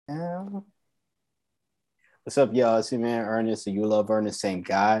What's up, y'all? It's your man Ernest, and you love Ernest, same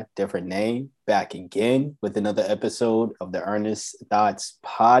guy, different name. Back again with another episode of the Ernest Thoughts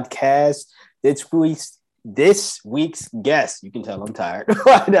podcast. This week's this week's guest, you can tell I'm tired.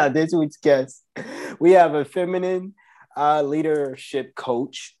 Now, this week's guest, we have a feminine leadership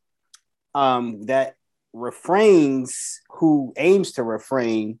coach that who aims to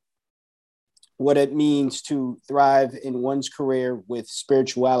refrain what it means to thrive in one's career with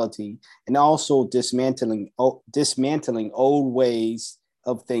spirituality and also dismantling old ways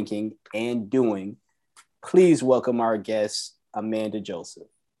of thinking and doing. Please welcome our guest, Amanda Joseph.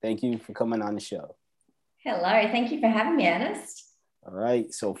 Thank you for coming on the show. Hello, thank you for having me, Ernest. All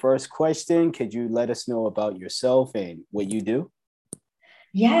right. So, first question, could you let us know about yourself and what you do?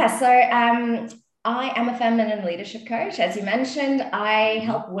 I am a feminine leadership coach. As you mentioned, I Mhm.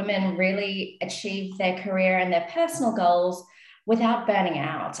 help women really achieve their career and their personal goals without burning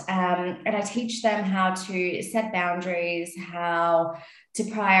out. And I teach them how to set boundaries, how to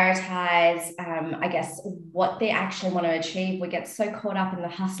prioritize, I guess, what they actually want to achieve. We get so caught up in the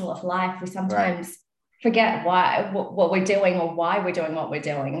hustle of life, we Right. sometimes forget what we're doing or why we're doing what we're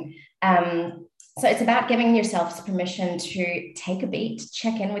doing. Right. So it's about giving yourself permission to take a beat,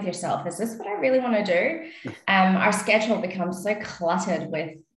 check in with yourself. Is this what I really want to do? Our schedule becomes so cluttered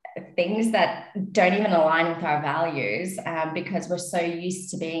with things that don't even align with our values because we're so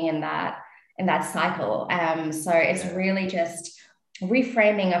used to being in that cycle. So it's Yeah. really just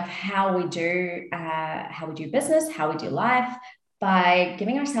reframing of how we do business, how we do life, by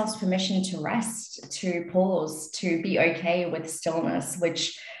giving ourselves permission to rest, to pause, to be okay with stillness,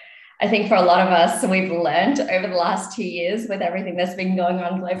 which I think for a lot of us, we've learned over the last 2 years with everything that's been going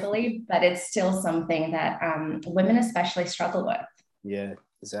on globally, but it's still something that women especially struggle with. Yeah,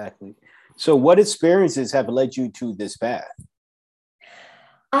 exactly. So, what experiences have led you to this path?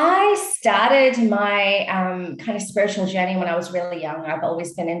 I started my kind of spiritual journey when I was really young. I've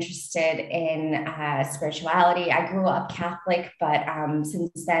always been interested in spirituality. I grew up Catholic, but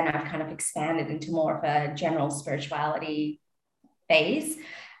since then I've kind of expanded into more of a general spirituality phase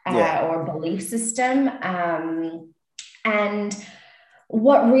Yeah. or belief system. And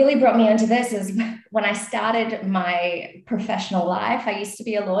what really brought me into this is when I started my professional life, I used to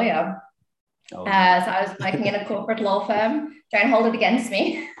be a lawyer. Oh, no. So I was working in a corporate law firm. Don't hold it against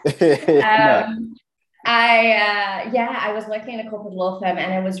me. No. Um, I was working in a corporate law firm,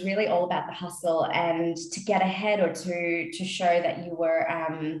 and it was really all about the hustle and to get ahead or to show that you were,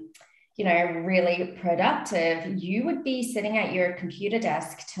 really productive. You would be sitting at your computer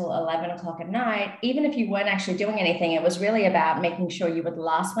desk till 11 o'clock at night, even if you weren't actually doing anything. It was really about making sure you were the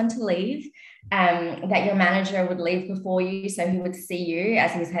last one to leave. That your manager would leave before you, so he would see you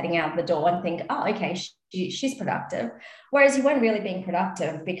as he's heading out the door and think, "Oh, okay, she's productive." Whereas you weren't really being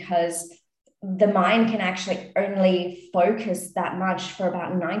productive because the mind can actually only focus that much for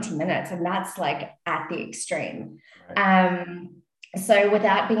about 90 minutes, and that's like at the extreme. Right. um, so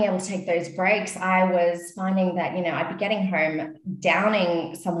without being able to take those breaks, I was finding that I'd be getting home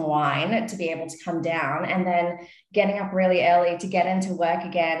downing some wine to be able to come down, and then getting up really early to get into work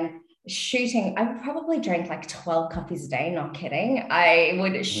again, shooting. I would probably drink like 12 coffees a day, not kidding. I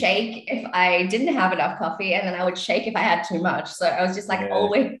would shake if I didn't have enough coffee, and then I would shake if I had too much. So I was just like Yeah.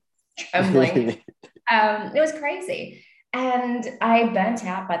 always trembling. It was crazy. And I burnt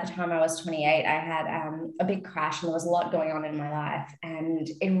out by the time I was 28. I had a big crash, and there was a lot going on in my life. And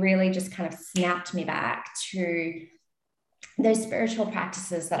it really just kind of snapped me back to those spiritual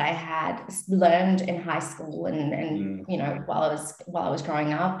practices that I had learned in high school and Mm. while I was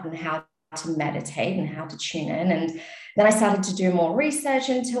growing up, and how to meditate and how to tune in. And then I started to do more research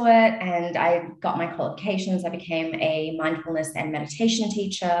into it, and I got my qualifications. I became a mindfulness and meditation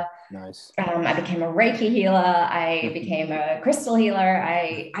teacher. Nice. I became a Reiki healer. I became a crystal healer.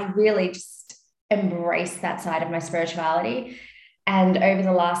 I really just embraced that side of my spirituality. And over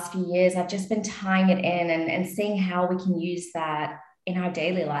the last few years, I've just been tying it in and seeing how we can use that in our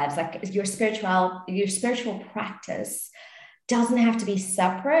daily lives. Like your spiritual practice doesn't have to be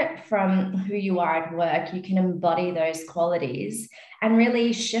separate from who you are at work. You can embody those qualities and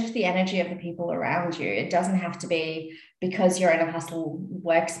really shift the energy of the people around you. It doesn't have to be because you're in a hustle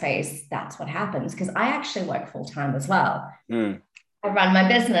workspace, that's what happens. Because I actually work full time as well. Mm. I run my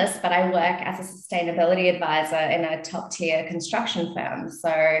business, but I work as a sustainability advisor in a top tier construction firm.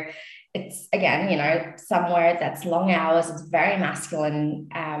 So it's again, somewhere that's long hours. It's very masculine,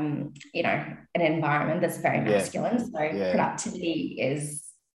 an environment that's very Yeah. masculine. So Yeah. productivity is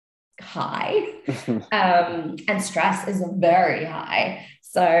high, and stress is very high.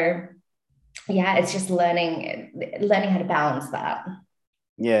 So yeah, it's just learning how to balance that.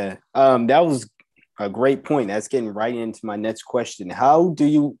 Yeah. That was A great point. That's getting right into my next question.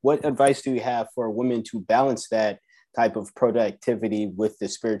 What advice do you have for women to balance that type of productivity with the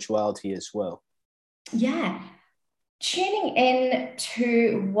spirituality as well? Yeah. Tuning in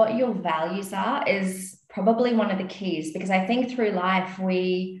to what your values are is probably one of the keys, because I think through life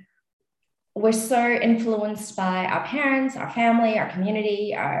we're so influenced by our parents, our family, our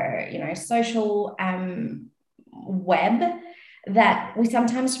community, our social web, that we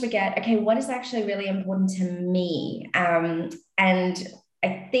sometimes forget, okay, what is actually really important to me? And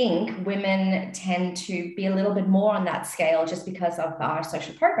I think women tend to be a little bit more on that scale just because of our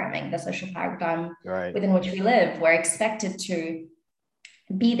social programming, the social paradigm within which we live. We're expected to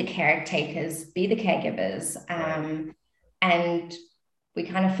be the caretakers, be the caregivers, and we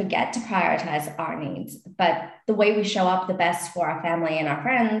kind of forget to prioritize our needs. But the way we show up the best for our family and our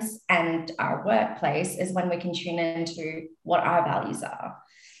friends and our workplace is when we can tune into what our values are.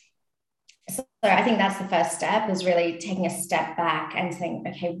 So I think that's the first step, is really taking a step back and saying,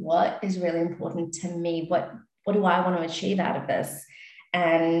 okay, what is really important to me? What do I want to achieve out of this?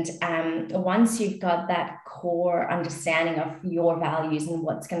 And once you've got that core understanding of your values and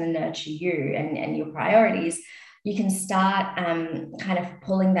what's going to nurture you and your priorities, you can start kind of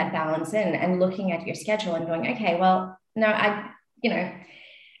pulling that balance in and looking at your schedule and going, okay, well, no,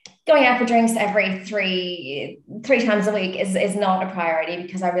 going out for drinks every three times a week is not a priority,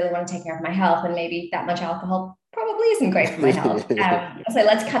 because I really want to take care of my health, and maybe that much alcohol probably isn't great for my health. So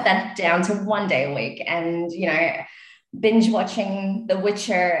let's cut that down to 1 day a week, and binge watching The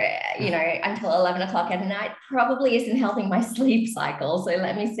Witcher, until 11 o'clock at night probably isn't helping my sleep cycle. So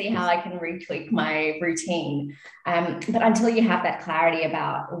let me see how I can retweak my routine. But until you have that clarity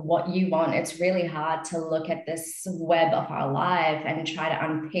about what you want, it's really hard to look at this web of our life and try to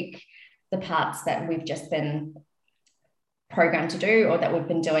unpick the parts that we've just been programmed to do, or that we've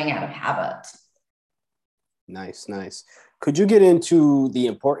been doing out of habit. Nice. Could you get into the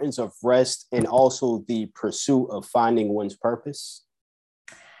importance of rest and also the pursuit of finding one's purpose?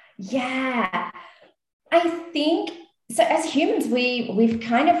 Yeah, I think so. As humans, we've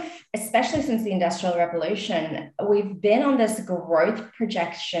kind of, especially since the Industrial Revolution, we've been on this growth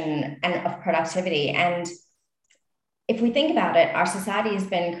projection and of productivity. And if we think about it, our society has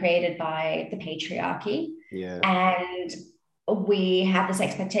been created by the patriarchy. Yeah. And we have this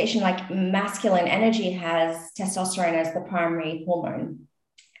expectation, like masculine energy has testosterone as the primary hormone.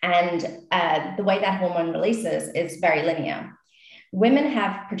 And the way that hormone releases is very linear. Women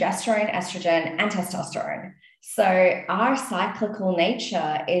have progesterone, estrogen, and testosterone. So our cyclical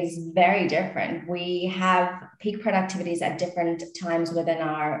nature is very different. We have peak productivities at different times within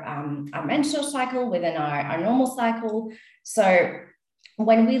our menstrual cycle, within our normal cycle. So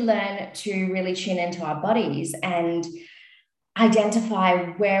when we learn to really tune into our bodies and identify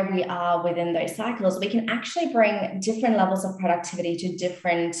where we are within those cycles, we can actually bring different levels of productivity to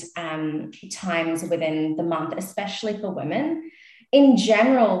different times within the month, especially for women. In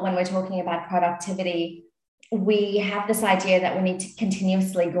general, when we're talking about productivity, we have this idea that we need to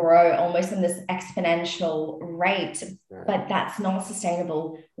continuously grow almost in this exponential rate, but that's not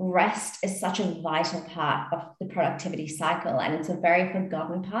sustainable. Rest is such a vital part of the productivity cycle, and it's a very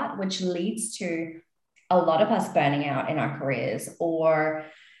forgotten part, which leads to a lot of us burning out in our careers, or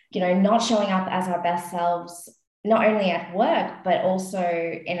not showing up as our best selves, not only at work but also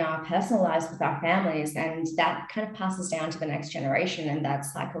in our personal lives with our families, and that kind of passes down to the next generation, and that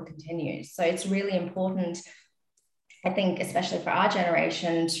cycle continues. So it's really important, I think, especially for our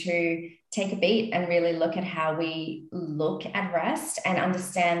generation, to take a beat and really look at how we look at rest and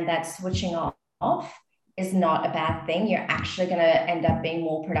understand that switching off is not a bad thing. You're actually going to end up being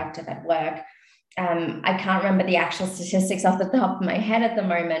more productive at work. I can't remember the actual statistics off the top of my head at the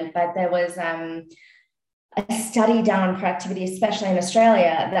moment, but there was a study done on productivity, especially in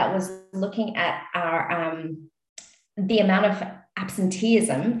Australia, that was looking at our the amount of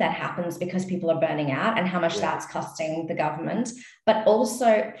absenteeism that happens because people are burning out and how much that's costing the government, but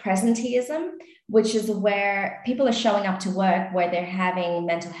also presenteeism, which is where people are showing up to work where they're having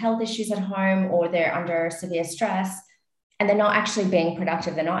mental health issues at home, or they're under severe stress, and they're not actually being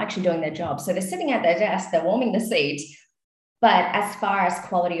productive. They're not actually doing their job. So they're sitting at their desk, they're warming the seat, but as far as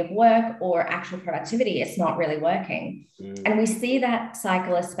quality of work or actual productivity, it's not really working. And we see that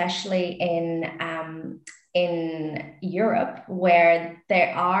cycle, especially in Europe, where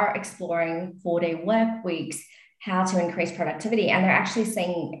they are exploring 4-day work weeks, how to increase productivity. And they're actually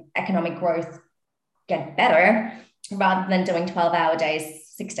seeing economic growth get better rather than doing 12-hour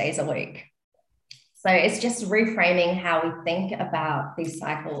days, 6 days a week. So it's just reframing how we think about these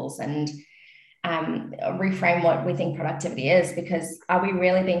cycles and reframe what we think productivity is, because are we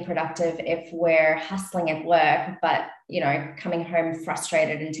really being productive if we're hustling at work, but, coming home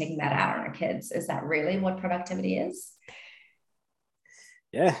frustrated and taking that out on our kids? Is that really what productivity is?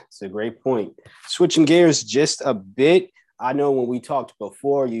 Yeah, it's a great point. Switching gears just a bit. I know when we talked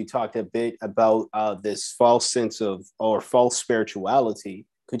before, you talked a bit about this false sense of, or false spirituality.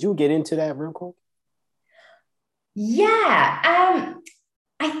 Could you get into that real quick? Yeah.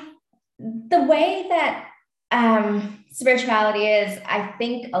 The way that spirituality is, I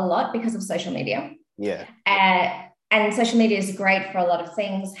think, a lot because of social media. Yeah. And social media is great for a lot of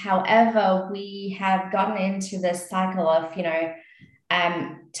things. However, we have gotten into this cycle of,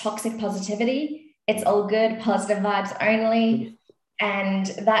 toxic positivity. It's all good, positive vibes only. And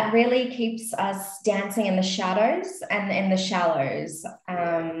that really keeps us dancing in the shadows and in the shallows.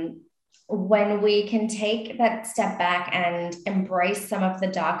 When we can take that step back and embrace some of the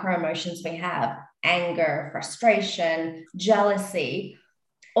darker emotions we have, anger, frustration, jealousy,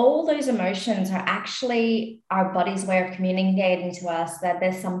 all those emotions are actually our body's way of communicating to us that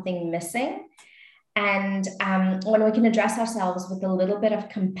there's something missing. And when we can address ourselves with a little bit of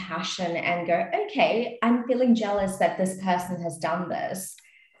compassion and go, okay, I'm feeling jealous that this person has done this.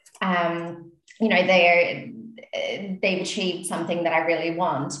 They've achieved something that I really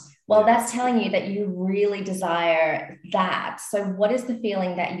want. Well, that's telling you that you really desire that. So what is the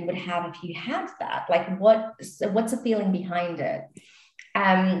feeling that you would have if you had that? Like what's the feeling behind it?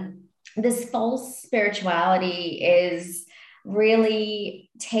 This false spirituality is really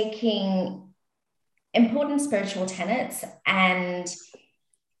taking important spiritual tenets and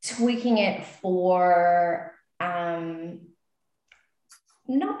tweaking it for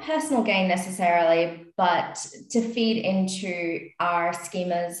not personal gain necessarily, but to feed into our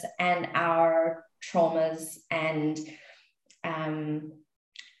schemas and our traumas. And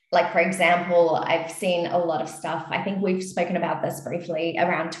like, for example, I've seen a lot of stuff. I think we've spoken about this briefly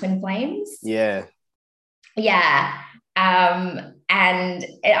around twin flames. Yeah. And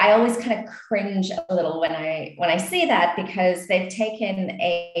I always kind of cringe a little when I see that, because they've taken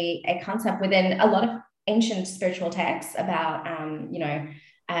a concept within a lot of ancient spiritual texts about,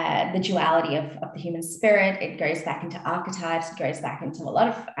 the duality of the human spirit. It goes back into archetypes. It goes back into a lot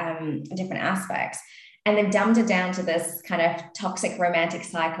of different aspects. And they've dumbed it down to this kind of toxic romantic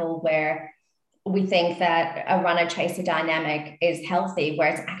cycle where we think that a runner-chaser dynamic is healthy, where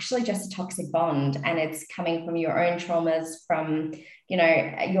it's actually just a toxic bond, and it's coming from your own traumas, from,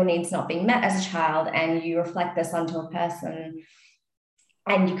 your needs not being met as a child, and you reflect this onto a person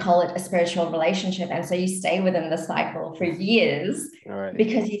and you call it a spiritual relationship. And so you stay within the cycle for years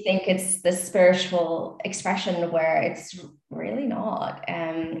because you think it's the spiritual expression, where it's really not.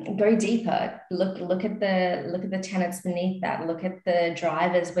 Go deeper. Look at the tenets beneath that. Look at the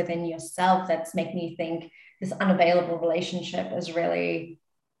drivers within yourself that's making you think this unavailable relationship is really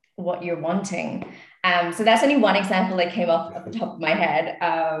what you're wanting. So that's only one example that came off at the top of my head.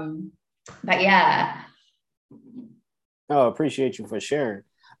 But yeah. Oh, appreciate you for sharing.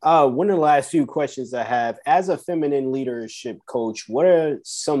 One of the last few questions I have, as a feminine leadership coach, what are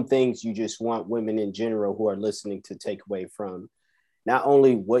some things you just want women in general who are listening to take away from not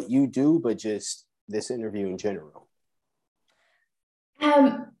only what you do, but just this interview in general?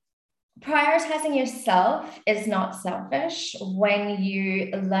 Prioritizing yourself is not selfish. When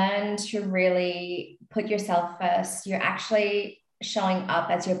you learn to really put yourself first, you're actually showing up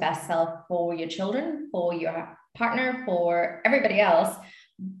as your best self for your children, for your partner, for everybody else,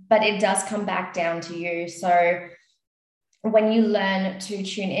 but it does come back down to you. So when you learn to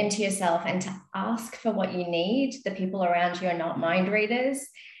tune into yourself and to ask for what you need, the people around you are not mind readers.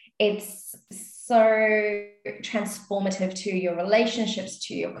 It's so transformative to your relationships,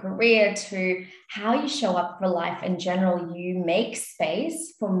 to your career, to how you show up for life in general. You make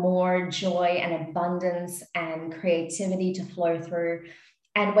space for more joy and abundance and creativity to flow through.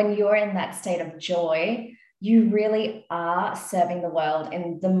 And when you're in that state of joy, you really are serving the world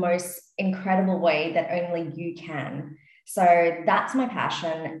in the most incredible way that only you can. So that's my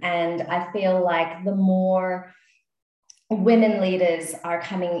passion. And I feel like the more women leaders are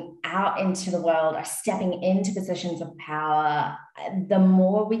coming out into the world, are stepping into positions of power, the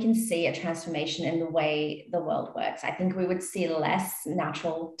more we can see a transformation in the way the world works. I think we would see less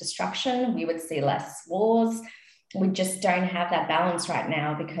natural destruction. We would see less wars. We just don't have that balance right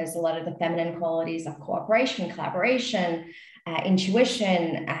now, because a lot of the feminine qualities of cooperation, collaboration,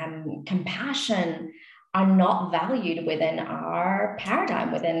 intuition, compassion are not valued within our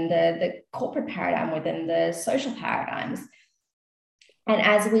paradigm, within the corporate paradigm, within the social paradigms. And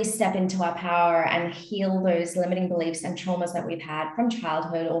as we step into our power and heal those limiting beliefs and traumas that we've had from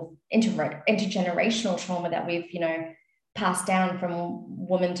childhood or intergenerational trauma that we've, passed down from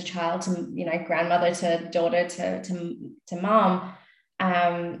woman to child to, grandmother to daughter to mom,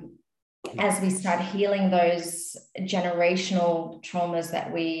 as we start healing those generational traumas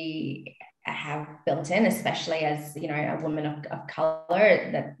that we have built in, especially as, a woman of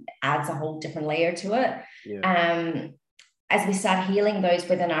color, that adds a whole different layer to it. Yeah. As we start healing those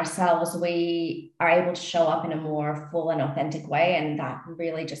within ourselves, we are able to show up in a more full and authentic way. And that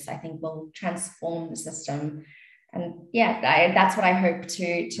really just, I think, will transform the system. And yeah, that's what I hope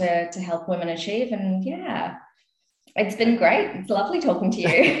to help women achieve. And yeah, it's been great. It's lovely talking to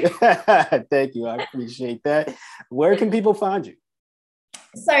you. Thank you. I appreciate that. Where can people find you?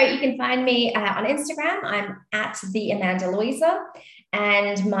 So you can find me on Instagram. I'm at the Amanda Louisa,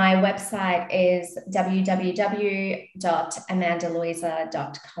 and my website is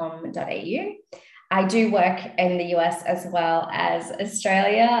www.amandalouisa.com.au. I do work in the US as well as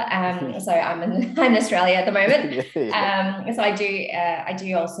Australia. So I'm in Australia at the moment. So I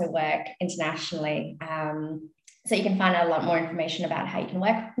do also work internationally. So you can find out a lot more information about how you can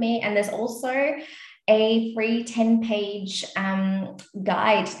work with me. And there's also a free 10-page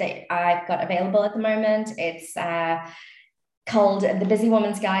guide that I've got available at the moment. It's called The Busy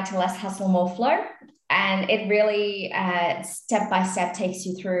Woman's Guide to Less Hustle, More Flow. And it really step-by-step takes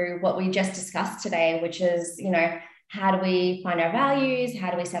you through what we just discussed today, which is, how do we find our values?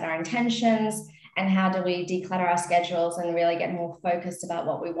 How do we set our intentions? And how do we declutter our schedules and really get more focused about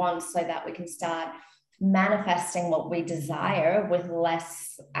what we want so that we can start manifesting what we desire with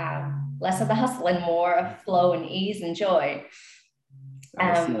less of the hustle and more of flow and ease and joy.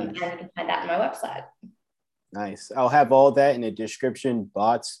 Nice. And you can find that on my website. Nice. I'll have all that in the description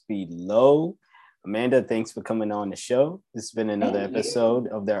box below. Amanda, thanks for coming on the show. This has been another episode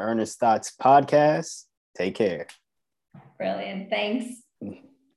of the Earnest Thoughts podcast. Take care. Brilliant. Thanks.